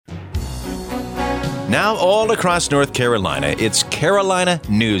Now all across North Carolina, it's Carolina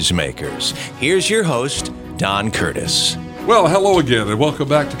Newsmakers. Here's your host, Don Curtis. Well, hello again, and welcome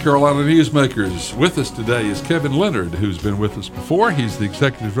back to Carolina Newsmakers. With us today is Kevin Leonard, who's been with us before. He's the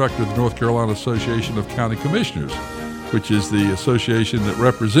Executive Director of the North Carolina Association of County Commissioners, which is the association that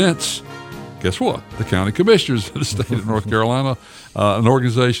represents, guess what, the county commissioners of the state of North Carolina, an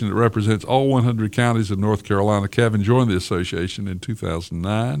organization that represents all 100 counties of North Carolina. Kevin joined the association in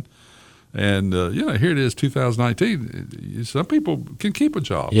 2009. And, here it is, 2019. Some people can keep a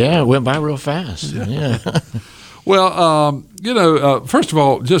job. Yeah, it went by real fast. Yeah. Well, first of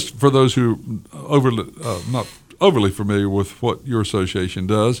all, just for those who not overly familiar with what your association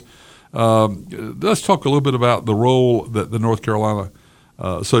does, let's talk a little bit about the role that the North Carolina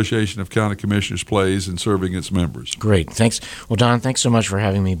Association of County Commissioners plays in serving its members. Great. Thanks. Well, Don, thanks so much for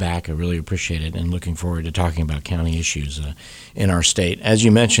having me back. I really appreciate it and looking forward to talking about county issues in our state. As you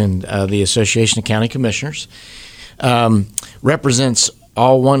mentioned, the Association of County Commissioners represents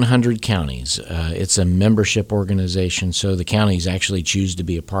all 100 counties. It's a membership organization, so the counties actually choose to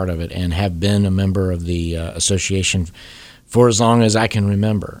be a part of it and have been a member of the association for as long as I can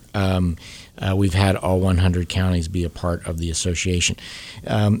remember. We've had all 100 counties be a part of the association.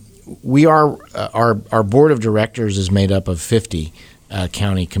 We are our board of directors is made up of 50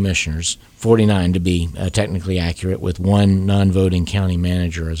 county commissioners, 49 to be technically accurate, with one non-voting county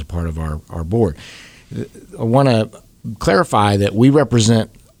manager as a part of our board. I want to clarify that we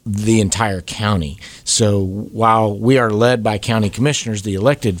represent the entire county. So while we are led by county commissioners, the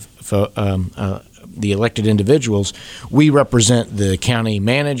elected individuals, we represent the county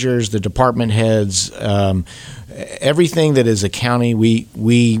managers, the department heads, everything that is a county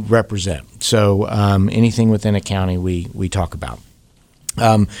we represent. So anything within a county we talk about.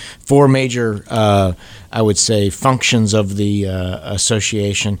 Four major, I would say, functions of the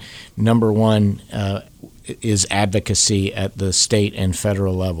association. Number one is advocacy at the state and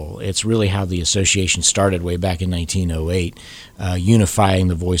federal level. It's really how the association started way back in 1908, unifying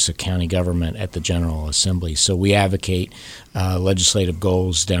the voice of county government at the General Assembly. So we advocate legislative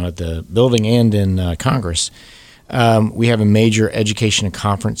goals down at the building and in Congress. We have a major education and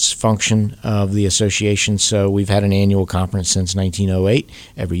conference function of the association. So we've had an annual conference since 1908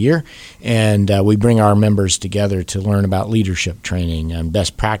 every year, and we bring our members together to learn about leadership training and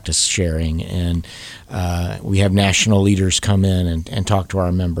best practice sharing. And we have national leaders come in and talk to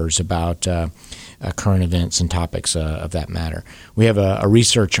our members about current events and topics of that matter. We have a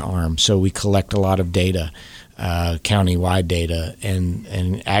research arm, so we collect a lot of data, county-wide data,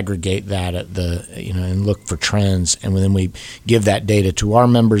 and aggregate that at and look for trends, and then we give that data to our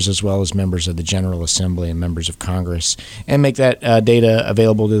members as well as members of the General Assembly and members of Congress, and make that data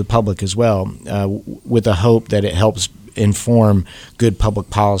available to the public as well, with the hope that it helps inform good public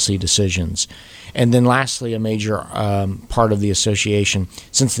policy decisions. And then lastly, a major part of the association,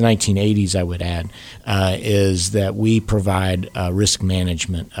 since the 1980s, I would add, is that we provide risk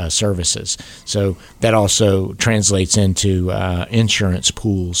management services. So that also translates into insurance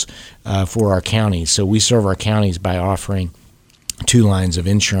pools for our counties. So we serve our counties by offering two lines of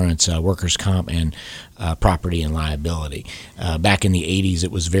insurance, workers' comp and property and liability. Back in the 80s, it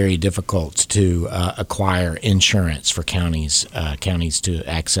was very difficult to acquire insurance for counties to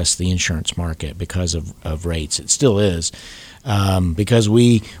access the insurance market because of rates. It still is, because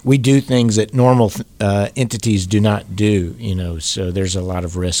we do things that normal entities do not do, so there's a lot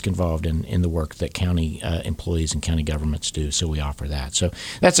of risk involved in the work that county employees and county governments do, so we offer that. So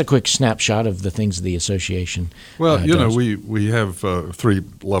that's a quick snapshot of the things the association does. We have three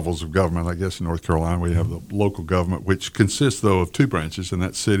levels of government, I guess, in North Carolina. We have the local government, which consists, though, of two branches, and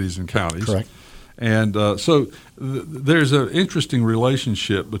that's cities and counties. Correct. And there's an interesting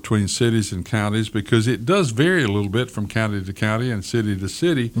relationship between cities and counties because it does vary a little bit from county to county and city to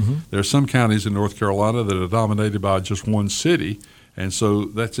city. Mm-hmm. There are some counties in North Carolina that are dominated by just one city, and so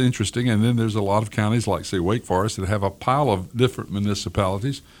that's interesting. And then there's a lot of counties like, say, Wake Forest that have a pile of different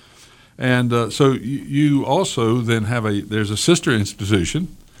municipalities. And so you also then there's a sister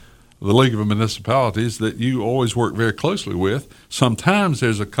institution, the League of Municipalities, that you always work very closely with. Sometimes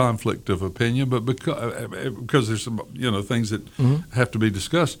there's a conflict of opinion, but because there's some things that have to be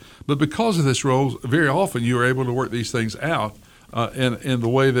discussed. But because of this role, very often you are able to work these things out in the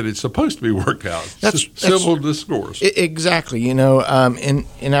way that it's supposed to be worked out. That's civil discourse. Exactly. And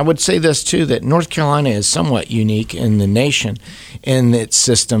I would say this too, that North Carolina is somewhat unique in the nation in its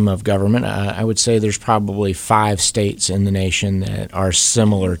system of government. I would say there's probably 5 states in the nation that are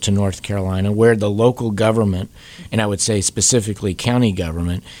similar to North Carolina, where the local government, and I would say specifically county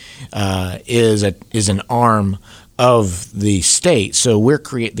government, is an arm of the state. So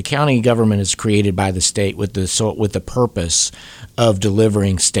the county government is created by the state with the purpose of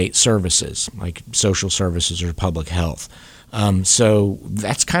delivering state services like social services or public health. So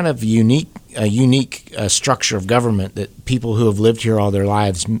that's kind of a unique structure of government that people who have lived here all their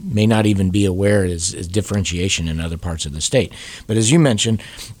lives may not even be aware is differentiation in other parts of the state. But as you mentioned,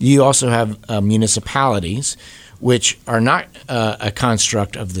 you also have municipalities, which are not a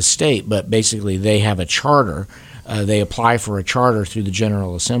construct of the state, but basically they have a charter. They apply for a charter through the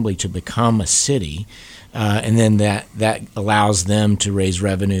General Assembly to become a city, and then that allows them to raise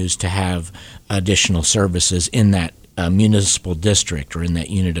revenues to have additional services in that municipal district or in that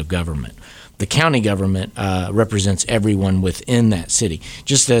unit of government. The county government represents everyone within that city.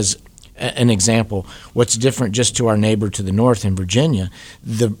 Just as an example, what's different just to our neighbor to the north in Virginia,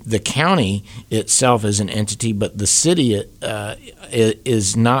 the county itself is an entity, but the city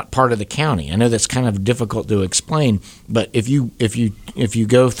is not part of the county. I know that's kind of difficult to explain, but if you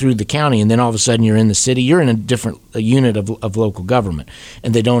go through the county and then all of a sudden you're in the city, you're in a unit of local government,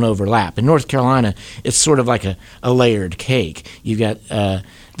 and they don't overlap. In North Carolina, it's sort of like a layered cake. You've got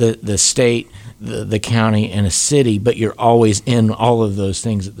the state, the county, and a city, but you're always in all of those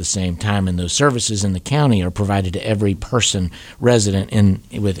things at the same time, and those services in the county are provided to every person resident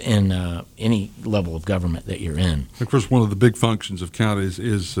within any level of government that you're in. Of course, one of the big functions of counties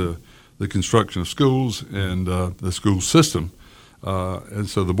is the construction of schools and the school system, and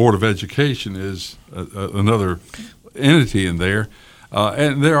so the Board of Education is another entity in there,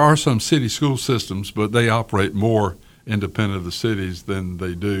 and there are some city school systems, but they operate more independent of the cities than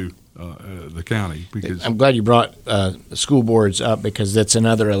they do the county. Because I'm glad you brought school boards up, because that's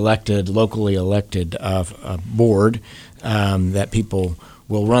another locally elected board that people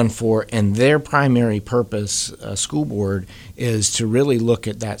will run for, and their primary purpose, school board, is to really look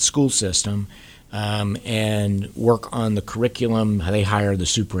at that school system and work on the curriculum. They hire the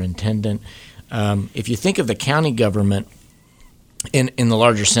superintendent. If you think of the county government in the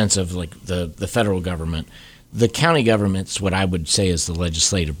larger sense of like the federal government, the county government's what I would say is the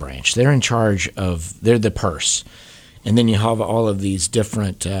legislative branch. They're in charge they're the purse. And then you have all of these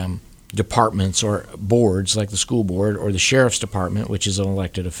different departments or boards, like the school board or the sheriff's department, which is an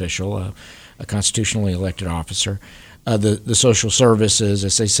elected official, a constitutionally elected officer. The social services,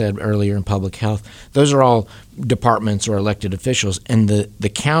 as I said earlier, in public health, those are all departments or elected officials. And the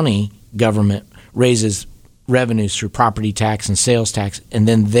county government raises revenues through property tax and sales tax, and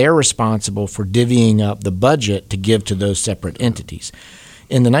then they're responsible for divvying up the budget to give to those separate entities.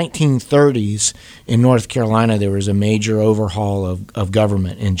 In the 1930s in North Carolina, there was a major overhaul of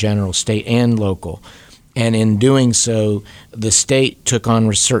government in general, state and local. And in doing so, the state took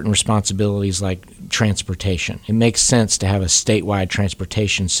on certain responsibilities like transportation. It makes sense to have a statewide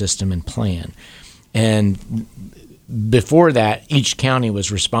transportation system and plan. And before that, each county was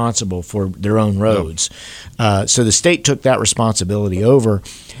responsible for their own roads. So the state took that responsibility over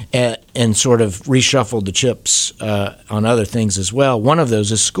and sort of reshuffled the chips on other things as well. One of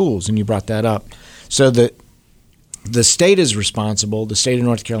those is schools, and you brought that up. So the state is responsible, the state of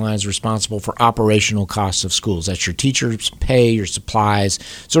North Carolina is responsible for operational costs of schools. That's your teachers' pay, your supplies,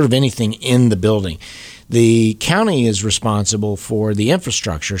 sort of anything in the building. The county is responsible for the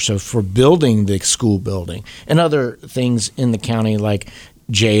infrastructure, so for building the school building and other things in the county like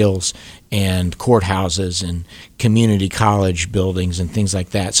jails and courthouses and community college buildings and things like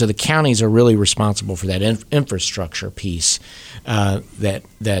that. So the counties are really responsible for that infrastructure piece, that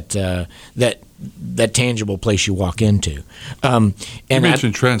tangible place you walk into. And you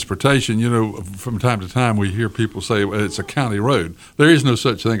mentioned transportation. You know, from time to time we hear people say, well, it's a county road. There is no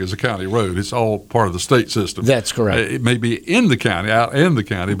such thing as a county road. It's all part of the state system. That's correct. It may be in the county, out in the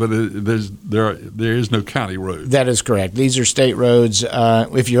county, but there is no county road. That is correct. These are state roads.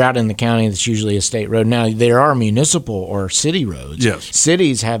 If you're out in the county, it's usually a state road. Now, there are municipal or city roads. Yes.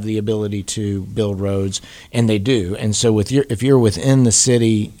 Cities have the ability to build roads, and they do. And so if you're within the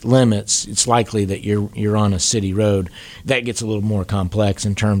city limits, it's likely that you're on a city road. That gets a little more complex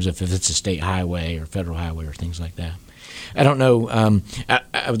in terms of if it's a state highway or federal highway or things like that. I don't know.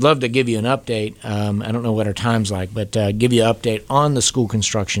 I would love to give you an update. I don't know what our time's like, but give you an update on the school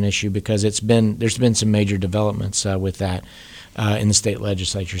construction issue, because there's been some major developments with that in the state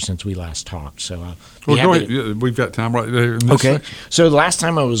legislature since we last talked. So go ahead. We've got time right there in this section. So the last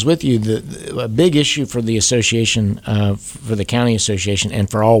time I was with you, a big issue for the association, for the county association, and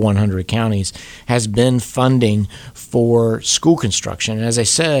for all 100 counties has been funding for school construction. And as I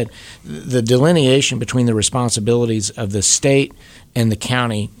said, the delineation between the responsibilities of the state and the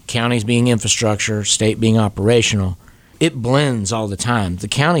county, counties being infrastructure, state being operational, it blends all the time. The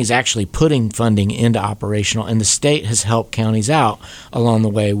county's actually putting funding into operational, and the state has helped counties out along the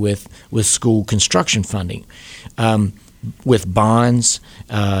way with school construction funding. With bonds,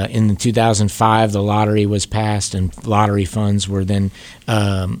 in 2005, the lottery was passed, and lottery funds were then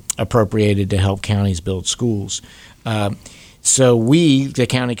appropriated to help counties build schools. So we, the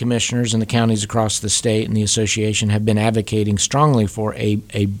county commissioners and the counties across the state and the association, have been advocating strongly for a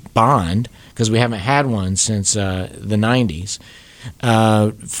bond, because we haven't had one since the 90s,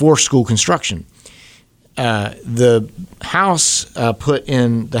 for school construction. The House put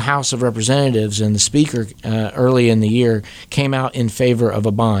in the House of Representatives, and the Speaker early in the year came out in favor of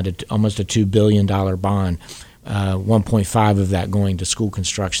a bond, almost a $2 billion bond, 1.5 of that going to school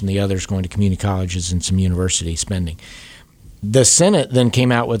construction, the others going to community colleges and some university spending. The Senate then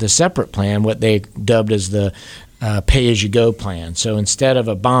came out with a separate plan, what they dubbed as the pay-as-you-go plan. So instead of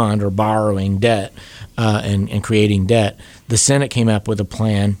a bond or borrowing debt and creating debt, the Senate came up with a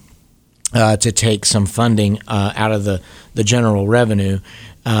plan to take some funding out of the general revenue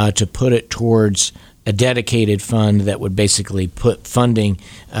to put it towards a dedicated fund that would basically put funding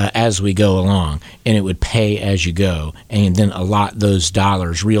as we go along, and it would pay as you go, and then allot those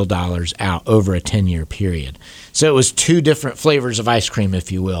dollars, real dollars, out over a 10-year period. So it was two different flavors of ice cream,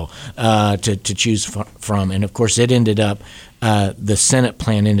 if you will, to choose from. And, of course, it ended up the Senate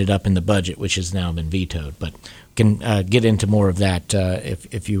plan ended up in the budget, which has now been vetoed. But can get into more of that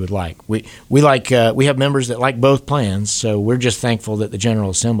if you would like. We have members that like both plans, so we're just thankful that the General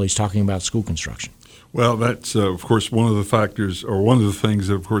Assembly is talking about school construction. Well, that's, of course, one of the factors, or one of the things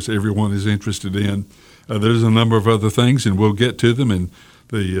that, of course, everyone is interested in. There's a number of other things, and we'll get to them in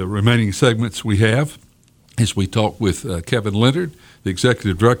the remaining segments we have as we talk with Kevin Leonard, the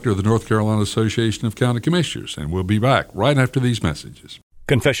Executive Director of the North Carolina Association of County Commissioners. And we'll be back right after these messages.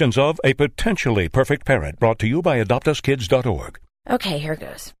 Confessions of a Potentially Perfect Parent, brought to you by AdoptUsKids.org. Okay, here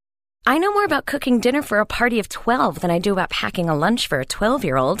goes. I know more about cooking dinner for a party of 12 than I do about packing a lunch for a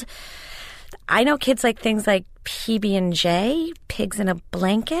 12-year-old. I know kids like things like PB&J, pigs in a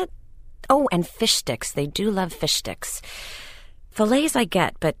blanket. Oh, and fish sticks. They do love fish sticks. Fillets I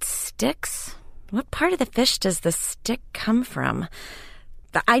get, but sticks? What part of the fish does the stick come from?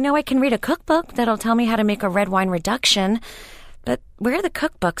 I know I can read a cookbook that'll tell me how to make a red wine reduction, but where are the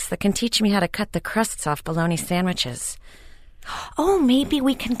cookbooks that can teach me how to cut the crusts off bologna sandwiches? Oh, maybe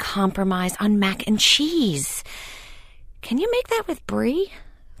we can compromise on mac and cheese. Can you make that with brie?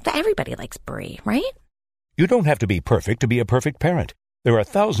 Everybody likes brie, right? You don't have to be perfect to be a perfect parent. There are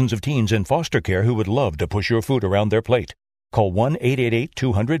thousands of teens in foster care who would love to push your food around their plate. Call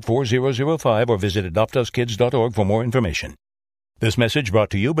 1-888-200-4005 or visit AdoptUsKids.org for more information. This message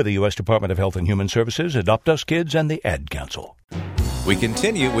brought to you by the U.S. Department of Health and Human Services, Adopt Us Kids, and the Ad Council. We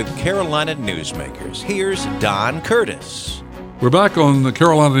continue with Carolina Newsmakers. Here's Don Curtis. We're back on the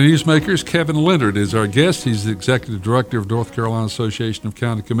Carolina Newsmakers. Kevin Leonard is our guest. He's the Executive Director of North Carolina Association of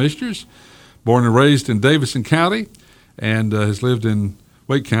County Commissioners, born and raised in Davidson County, and has lived in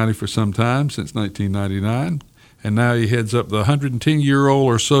Wake County for some time, since 1999. And now he heads up the 110-year-old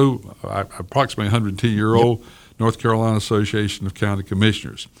or so, approximately 110-year-old North Carolina Association of County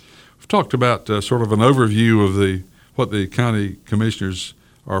Commissioners. We've talked about sort of an overview of what the county commissioners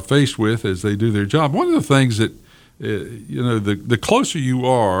are faced with as they do their job. One of the things that the closer you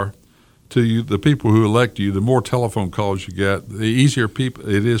are to the people who elect you, the more telephone calls you get, the easier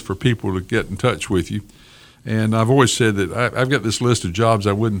it is for people to get in touch with you. And I've always said that I've got this list of jobs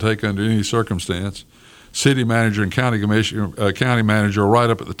I wouldn't take under any circumstance. City manager and county commissioner, county manager are right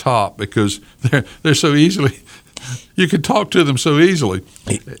up at the top because they're so easily. You can talk to them so easily,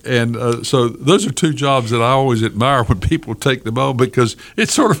 and so those are two jobs that I always admire when people take them on, because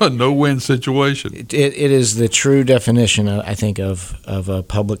it's sort of a no-win situation. It is the true definition, I think, of a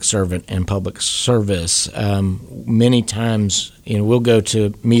public servant and public service. Many times, we'll go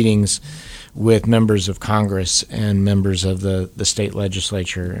to meetings with members of Congress and members of the state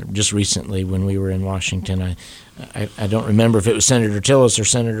legislature. Just recently, when we were in Washington, I don't remember if it was Senator Tillis or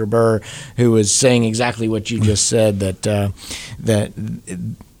Senator Burr who was saying exactly what you just said, that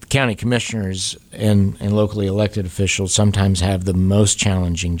county commissioners and locally elected officials sometimes have the most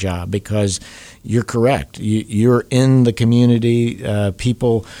challenging job, because you're correct. You're in the community. The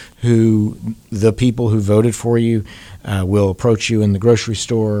people who voted for you will approach you in the grocery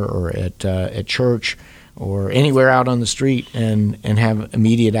store or at church or anywhere out on the street and have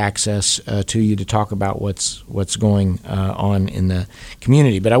immediate access to you to talk about what's going on in the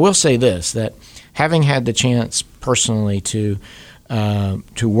community. But I will say this, that having had the chance personally to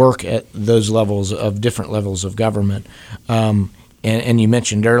work at those levels of different levels of government, And you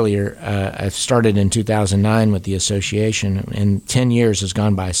mentioned earlier, I started in 2009 with the association, and 10 years has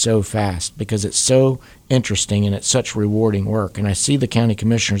gone by so fast because it's so interesting and it's such rewarding work. And I see the county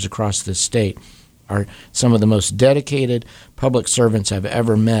commissioners across this state are some of the most dedicated public servants I've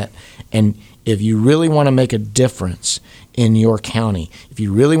ever met. And if you really want to make a difference in your county, if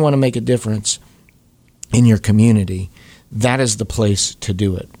you really want to make a difference in your community, that is the place to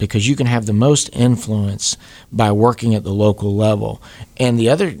do it, because you can have the most influence by working at the local level. And the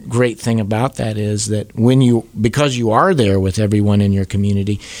other great thing about that is that because you are there with everyone in your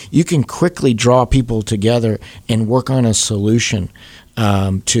community, you can quickly draw people together and work on a solution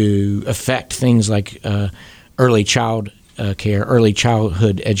to affect things like early child care, early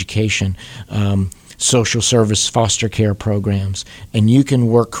childhood education, social service foster care programs, and you can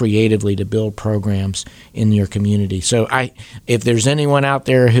work creatively to build programs in your community. So if there's anyone out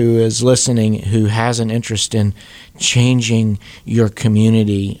there who is listening who has an interest in changing your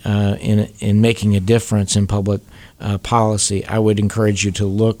community, in making a difference in public policy, I would encourage you to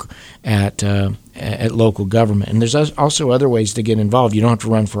look at local government. And there's also other ways to get involved. You don't have to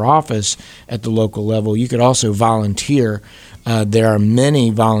run for office at the local level. You could also volunteer. There are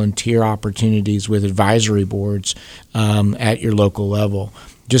many volunteer opportunities with advisory boards at your local level.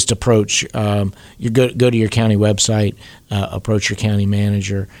 Just approach you go to your county website, approach your county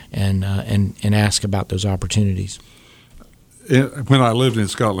manager, and ask about those opportunities. When I lived in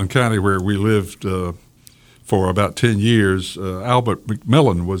Scotland County, where we lived for about 10 years, Albert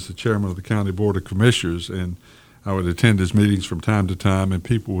McMillan was the chairman of the County Board of Commissioners, and I would attend his meetings from time to time, and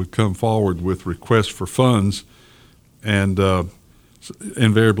people would come forward with requests for funds. And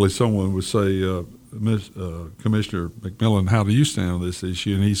invariably, someone would say, Commissioner McMillan, how do you stand on this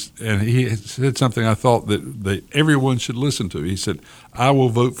issue? And he said something I thought that everyone should listen to. He said, I will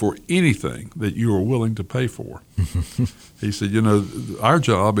vote for anything that you are willing to pay for. He said, our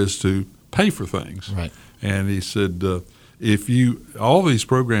job is to pay for things. Right. And he said, all these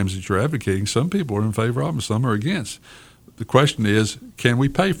programs that you're advocating, some people are in favor of them, some are against. The question is, can we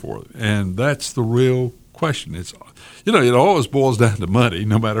pay for it? And that's the real question. It's, it always boils down to money,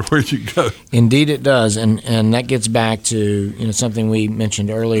 no matter where you go. Indeed, it does, and that gets back to something we mentioned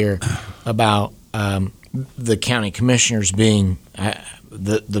earlier about the county commissioners being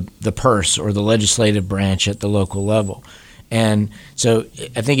the purse or the legislative branch at the local level. And so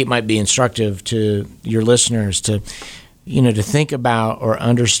I think it might be instructive to your listeners to think about or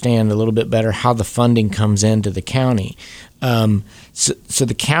understand a little bit better how the funding comes into the county. So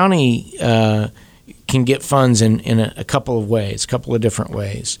the county can get funds in a couple of different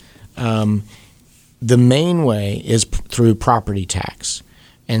ways. The main way is through property tax.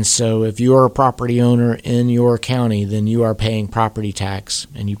 And so if you are a property owner in your county, then you are paying property tax,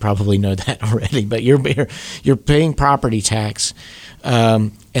 and you probably know that already, but you're paying property tax,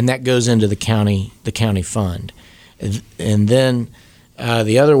 and that goes into the county fund. And then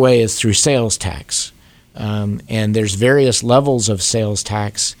the other way is through sales tax. And there's various levels of sales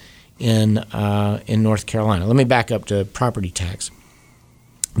tax in North Carolina. Let me back up to property tax.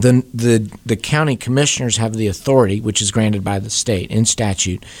 The county commissioners have the authority, which is granted by the state in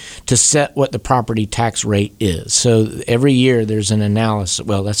statute, to set what the property tax rate is. So every year there's an analysis.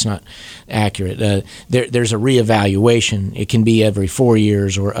 Well, that's not accurate. There's a reevaluation. It can be every 4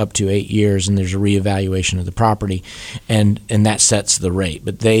 years or up to 8 years, and there's a reevaluation of the property, and that sets the rate.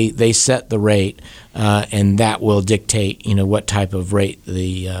 But they set the rate, and that will dictate what type of rate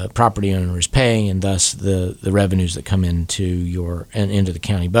the property owner is paying, and thus the revenues that come into the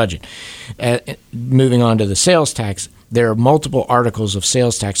county budget. Moving on to the sales tax, there are multiple articles of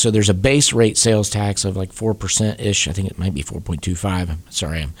sales tax. So there's a base rate sales tax of like 4%-ish. I think it might be 4.25.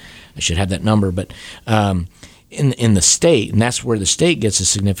 Sorry, I should have that number. But in the state, and that's where the state gets a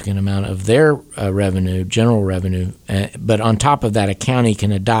significant amount of their revenue, general revenue. But on top of that, a county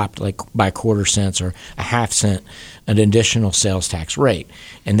can adopt, like by quarter cents or a half cent, an additional sales tax rate,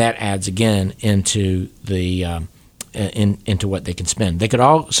 and that adds again into the into what they can spend. They could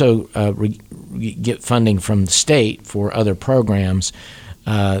also get funding from the state for other programs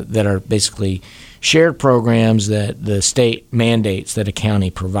that are basically shared programs that the state mandates that a county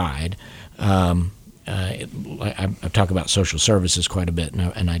provide. I've talked about social services quite a bit,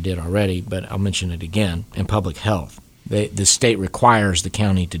 and I did already, but I'll mention it again, and public health. The state requires the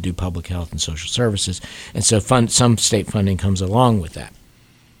county to do public health and social services, and so some state funding comes along with that.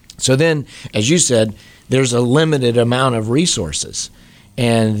 So then, as you said, there's a limited amount of resources,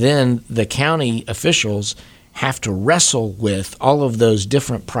 and then the county officials have to wrestle with all of those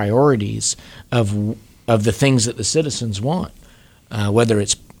different priorities of the things that the citizens want, whether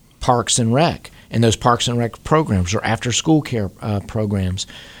it's parks and rec. and those parks and rec programs or after school care programs.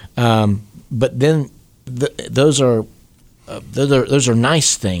 But then those are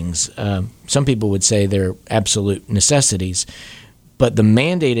nice things. Some people would say they're absolute necessities, but the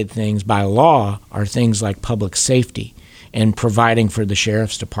mandated things by law are things like public safety and providing for the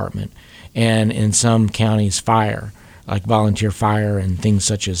sheriff's department, and in some counties fire, like volunteer fire and things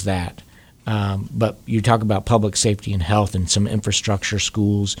such as that. But you talk about public safety and health and some infrastructure,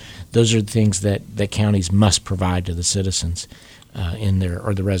 schools. Those are the things that counties must provide to the citizens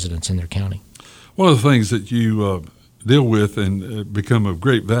or the residents in their county. One of the things that you deal with and become of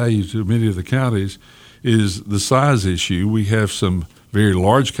great value to many of the counties is the size issue. We have some very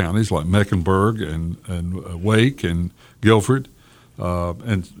large counties like Mecklenburg and Wake and Guilford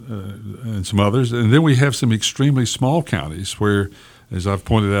and some others. And then we have some extremely small counties where, as I've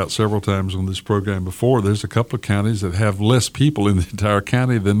pointed out several times on this program before, there's a couple of counties that have less people in the entire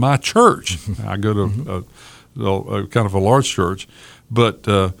county than my church. I go to kind of a large church, but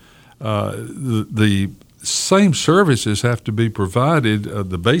the same services have to be provided,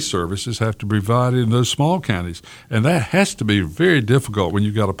 the base services have to be provided in those small counties. And that has to be very difficult when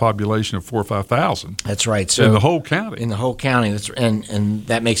you've got a population of 4,000 or 5,000. That's right. So in the whole county. In the whole county. And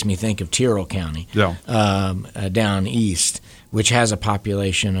that makes me think of Tyrrell County down east, which has a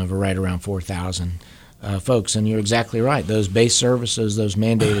population of right around 4,000 folks. And you're exactly right. Those base services, those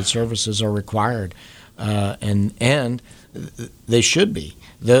mandated services are required, and they should be.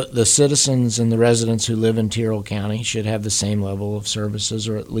 The citizens and the residents who live in Tyrrell County should have the same level of services,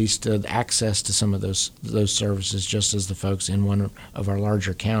 or at least access to some of those services, just as the folks in one of our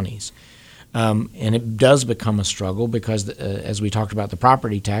larger counties. And it does become a struggle because, as we talked about the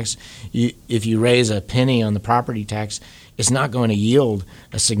property tax, if you raise a penny on the property tax, it's not going to yield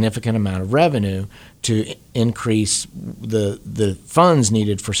a significant amount of revenue to increase the funds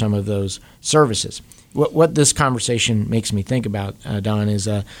needed for some of those services. What this conversation makes me think about, Don, is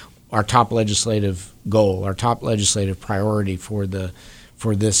our top legislative goal, our top legislative priority for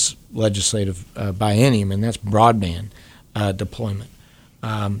this legislative biennium, and that's broadband deployment.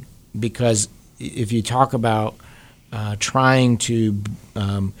 Because if you talk about trying to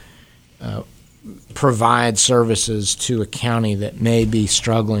provide services to a county that may be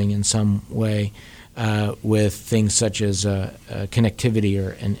struggling in some way with things such as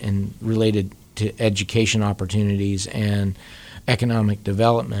connectivity and related to education opportunities and economic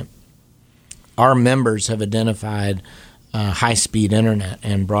development, our members have identified high-speed internet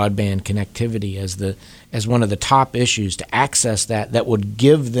and broadband connectivity as one of the top issues to access that would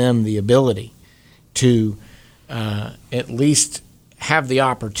give them the ability to at least have the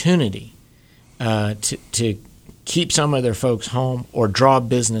opportunity to keep some of their folks home or draw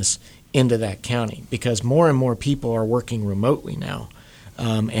business into that county, because more and more people are working remotely now.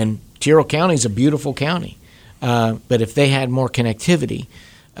 And Tyrrell County is a beautiful county, but if they had more connectivity,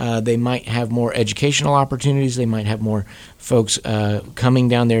 they might have more educational opportunities. They might have more folks coming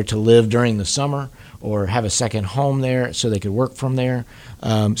down there to live during the summer or have a second home there so they could work from there.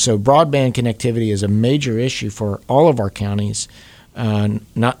 So broadband connectivity is a major issue for all of our counties,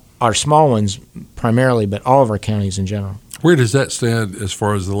 not our small ones primarily, but all of our counties in general. Where does that stand as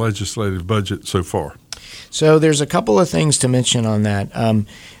far as the legislative budget so far? So there's a couple of things to mention on that.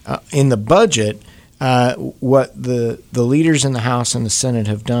 In the budget, what the leaders in the House and the Senate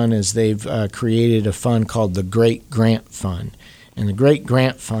have done is they've created a fund called the Great Grant Fund. And the Great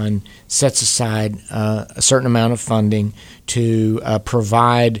Grant Fund sets aside a certain amount of funding to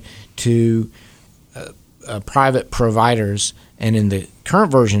provide to private providers. And in the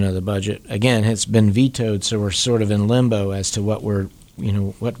current version of the budget, again, it's been vetoed, so we're sort of in limbo as to what we're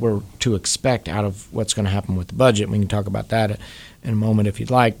to expect out of what's going to happen with the budget. We can talk about that in a moment if you'd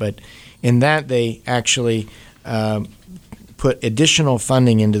like. But in that, they actually put additional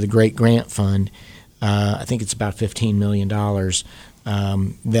funding into the Great Grant Fund. I think it's about $15 million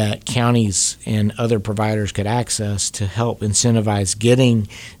that counties and other providers could access to help incentivize getting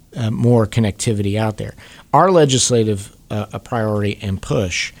more connectivity out there. Our legislative priority and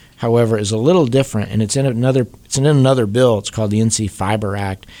push, however, is a little different, and it's in another bill. It's called the NC Fiber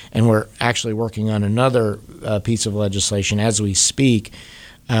Act, and we're actually working on another piece of legislation as we speak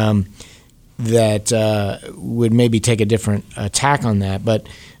that would maybe take a different tack on that. But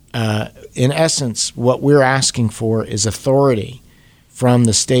in essence, what we're asking for is authority from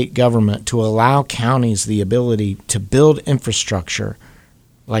the state government to allow counties the ability to build infrastructure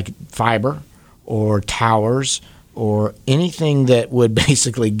like fiber or towers or anything that would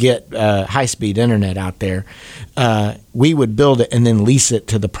basically get high-speed internet out there, we would build it and then lease it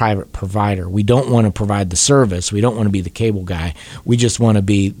to the private provider. We don't want to provide the service. We don't want to be the cable guy. We just want to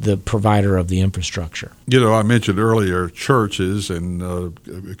be the provider of the infrastructure. I mentioned earlier churches and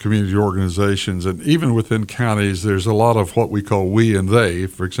community organizations, and even within counties, there's a lot of what we call we and they.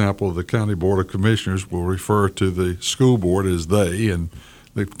 For example, the County Board of Commissioners will refer to the school board as they, and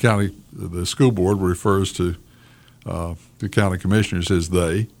the school board refers to the county commissioners as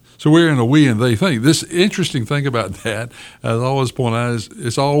they. So we're in a we and they thing. This interesting thing about that, as I always point out, is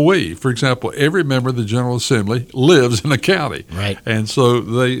it's all we. For example, every member of the General Assembly lives in a county, right? And so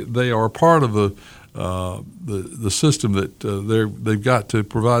they are part of the system that they've got to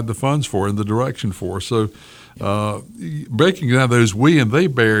provide the funds for and the direction for. So breaking down those we and they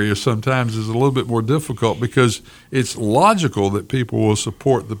barriers sometimes is a little bit more difficult, because it's logical that people will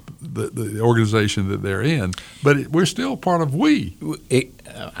support the organization that they're in, but we're still part of we.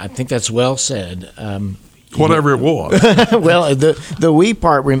 I think that's well said. Whatever it was. Well, the we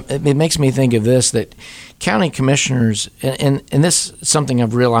part, it makes me think of this, that county commissioners, and this is something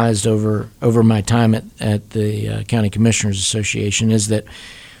I've realized over my time at the County Commissioners Association, is that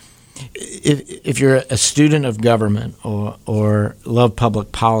if you're a student of government or love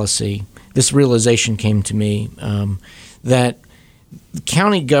public policy, this realization came to me that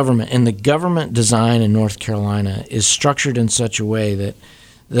county government and the government design in North Carolina is structured in such a way that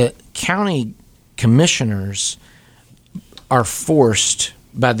the county commissioners are forced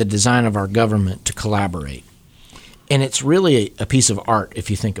by the design of our government to collaborate. And it's really a piece of art if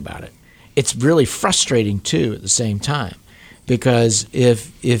you think about it. It's really frustrating too at the same time, because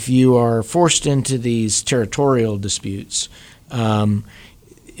if you are forced into these territorial disputes,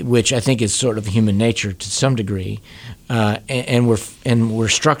 which I think is sort of human nature to some degree, and we're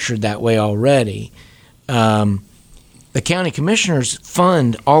structured that way already. The county commissioners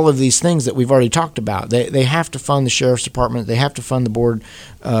fund all of these things that we've already talked about. They have to fund the sheriff's department. They have to fund the board,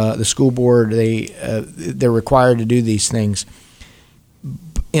 the school board. They're required to do these things.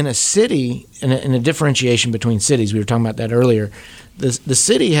 In a city, in a differentiation between cities, we were talking about that earlier. The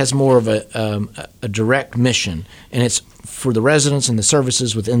city has more of a direct mission, and it's for the residents and the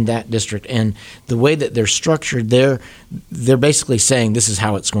services within that district. And the way that they're structured, they're basically saying this is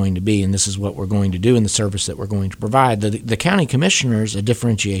how it's going to be, and this is what we're going to do, and the service that we're going to provide. The county commissioners, a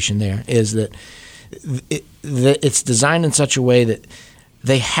differentiation there is that it's designed in such a way that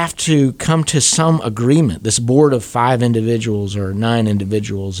they have to come to some agreement. This board of 5 individuals or 9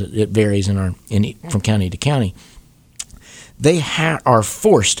 individuals, it varies from county to county. They are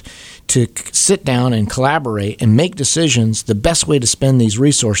forced to sit down and collaborate and make decisions, the best way to spend these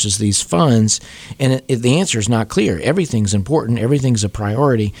resources, these funds, and the answer is not clear. Everything's important, everything's a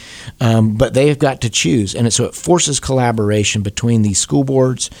priority, but they've got to choose, and so it forces collaboration between these school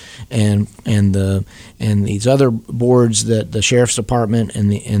boards and these other boards, that the sheriff's department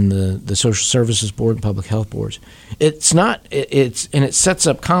and the social services board and public health boards. It sets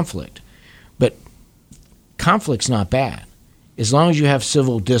up conflict, but conflict's not bad, as long as you have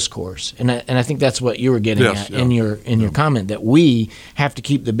civil discourse. And I think that's what you were getting at in your comment, that we have to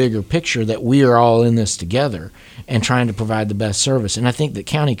keep the bigger picture, that we are all in this together and trying to provide the best service. And I think that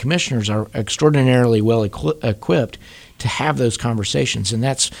county commissioners are extraordinarily well equipped to have those conversations. And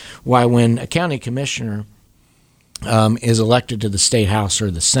that's why when a county commissioner is elected to the state house or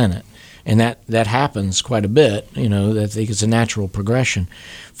the Senate, and that happens quite a bit, I think it's a natural progression.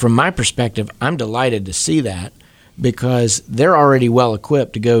 From my perspective, I'm delighted to see that, because they're already well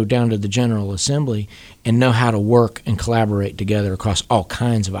equipped to go down to the General Assembly and know how to work and collaborate together across all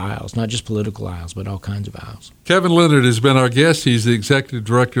kinds of aisles, not just political aisles, but all kinds of aisles. Kevin Leonard has been our guest. He's the Executive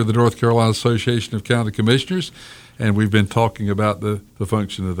Director of the North Carolina Association of County Commissioners, and we've been talking about the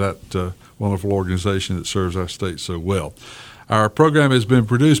function of that wonderful organization that serves our state so well. Our program has been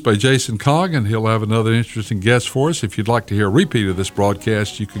produced by Jason Cog, and he'll have another interesting guest for us. If you'd like to hear a repeat of this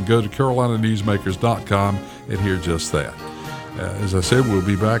broadcast, you can go to carolinanewsmakers.com and hear just that. As I said, we'll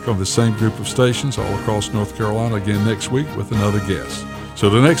be back on the same group of stations all across North Carolina again next week with another guest. So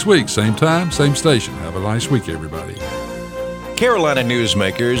till next week, same time, same station. Have a nice week, everybody. Carolina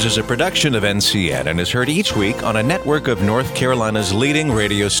Newsmakers is a production of NCN and is heard each week on a network of North Carolina's leading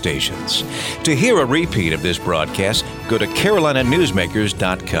radio stations. To hear a repeat of this broadcast, go to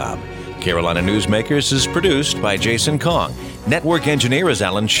carolinanewsmakers.com. Carolina Newsmakers is produced by Jason Kong. Network engineer is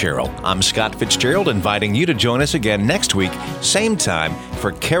Alan Sherrill. I'm Scott Fitzgerald, inviting you to join us again next week, same time,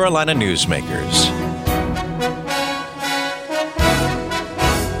 for Carolina Newsmakers.